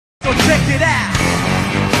it out.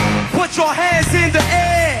 Put your hands in the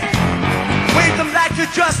air. Wave them like you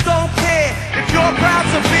just don't care. If you're proud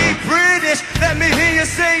to be British, let me hear you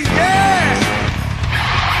say yeah.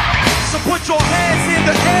 So put your hands in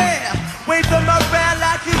the air. Wave them around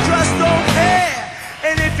like you just don't care.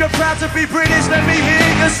 And if you're proud to be British, let me hear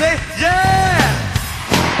you say yeah.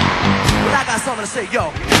 Well, I got something to say,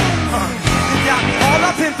 yo. You got me all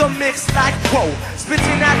up in the mix like whoa.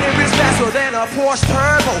 Spitting out lyrics faster than a Porsche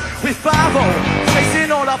Turbo with 5-0.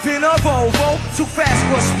 Chasing all up in a Volvo. Too fast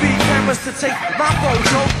for speed cameras to take my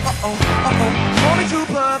photo. Only too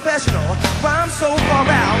professional. Rhyme so far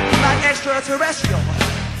out like extraterrestrial.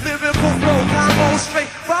 Lyrical flow, combo straight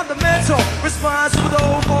from the mental. Response to the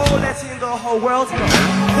overall, letting the whole world know.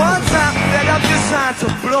 One time that I'm designed to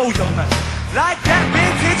blow your mind. Like that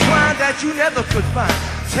vintage wine that you never could find.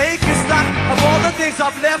 Taking stock of all the things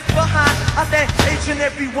I've left behind. I thank each and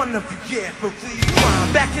every one of you, yeah, for the rhyme.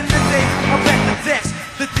 Back in the day, I'm back the decks,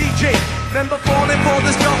 the DJ. Remember falling for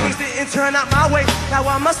this girl, things didn't turn out my way. Now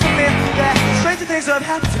I must admit that stranger things have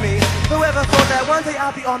happened to me. Whoever thought that one day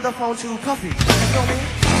I'll be on the phone to Puffy? You know me?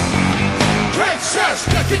 Princess,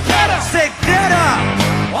 get up! Say get up!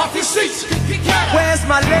 Off your seats, get up! Where's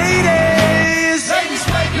my ladies? Ladies,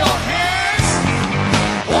 wave your hands!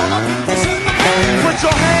 All up in this in the air! Put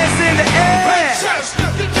your hands in the air! Princess,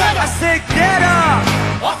 get up! I said get up!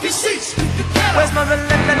 Off your seats, get up! Where's my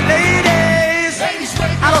ladies? Ladies,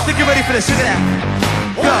 wave your I don't think you're ready for this, look at that.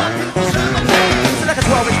 All up in this in the air! It's like a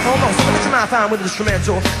 12-inch promo, so let your mind find with an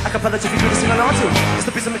instrumental. I can to be good to sing along to. It's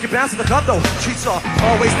the piece that make you bounce to the club though. Treats are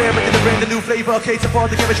always there, but they bring the new flavor. Cater for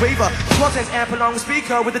the garage raver. 12 amp along with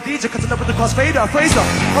speaker with the DJ cutting up with the crossfader. Fraser,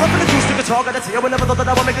 all up in the juice to guitar, got a tear. We never thought that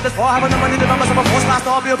I would make it this far. Having the money to buy myself a four-star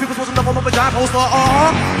star. Bill people's wasn't the form of a giant poster.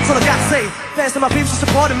 So I gotta say, thanks to my peeps for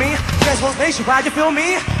supporting me. Thanks for nationwide, you feel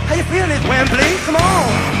me? How you feeling, Wemblay? Come on.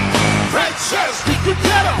 Princess, get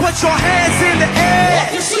up! Put your hands in the air.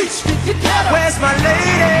 Off your seats, get up! Where's my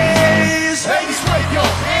ladies? Ladies, wave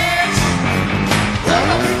your hands! All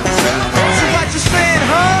up in this in the air! So what you saying,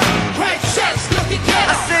 huh? Princess, get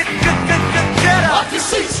I up! said get up. Off your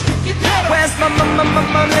seats, get up! Where's my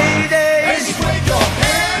ladies? Ladies, wave your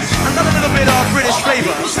hands! Another little bit of British All my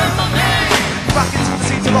flavor. people's in the air! Rockin' to the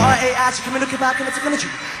C to the R-A-I, you communicate back in the technology.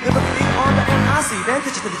 Never believe on the NIC, then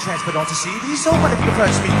digitally transferred onto CD. So what if you can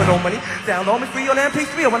purchase me for no money? Download me free on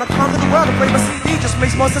MP3, or when I come to the world and play my CD, just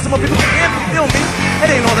makes more sense and more people can hear me, feel me.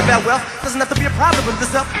 It ain't all about wealth, doesn't have to be a problem with this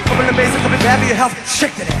stuff. Coming amazing, coming bad for your health.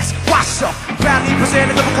 Shake that ass, watch yourself. Proudly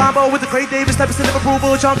presented a combo with the great Davis, type of seal of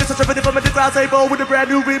approval. Chunk is such a rhythm from the crowd table with a brand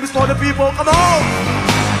new remix for the people. Come on!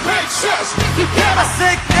 Princess, get I up!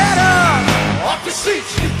 say get up! Off your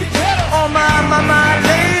seats, get up! All my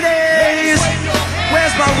ladies!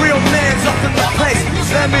 Where's my real man's up in the place?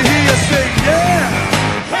 Let me hear you say yeah!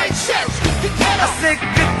 Princess, get I up! say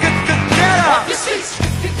get Off up! your seats,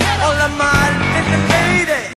 get up! All of my ladies!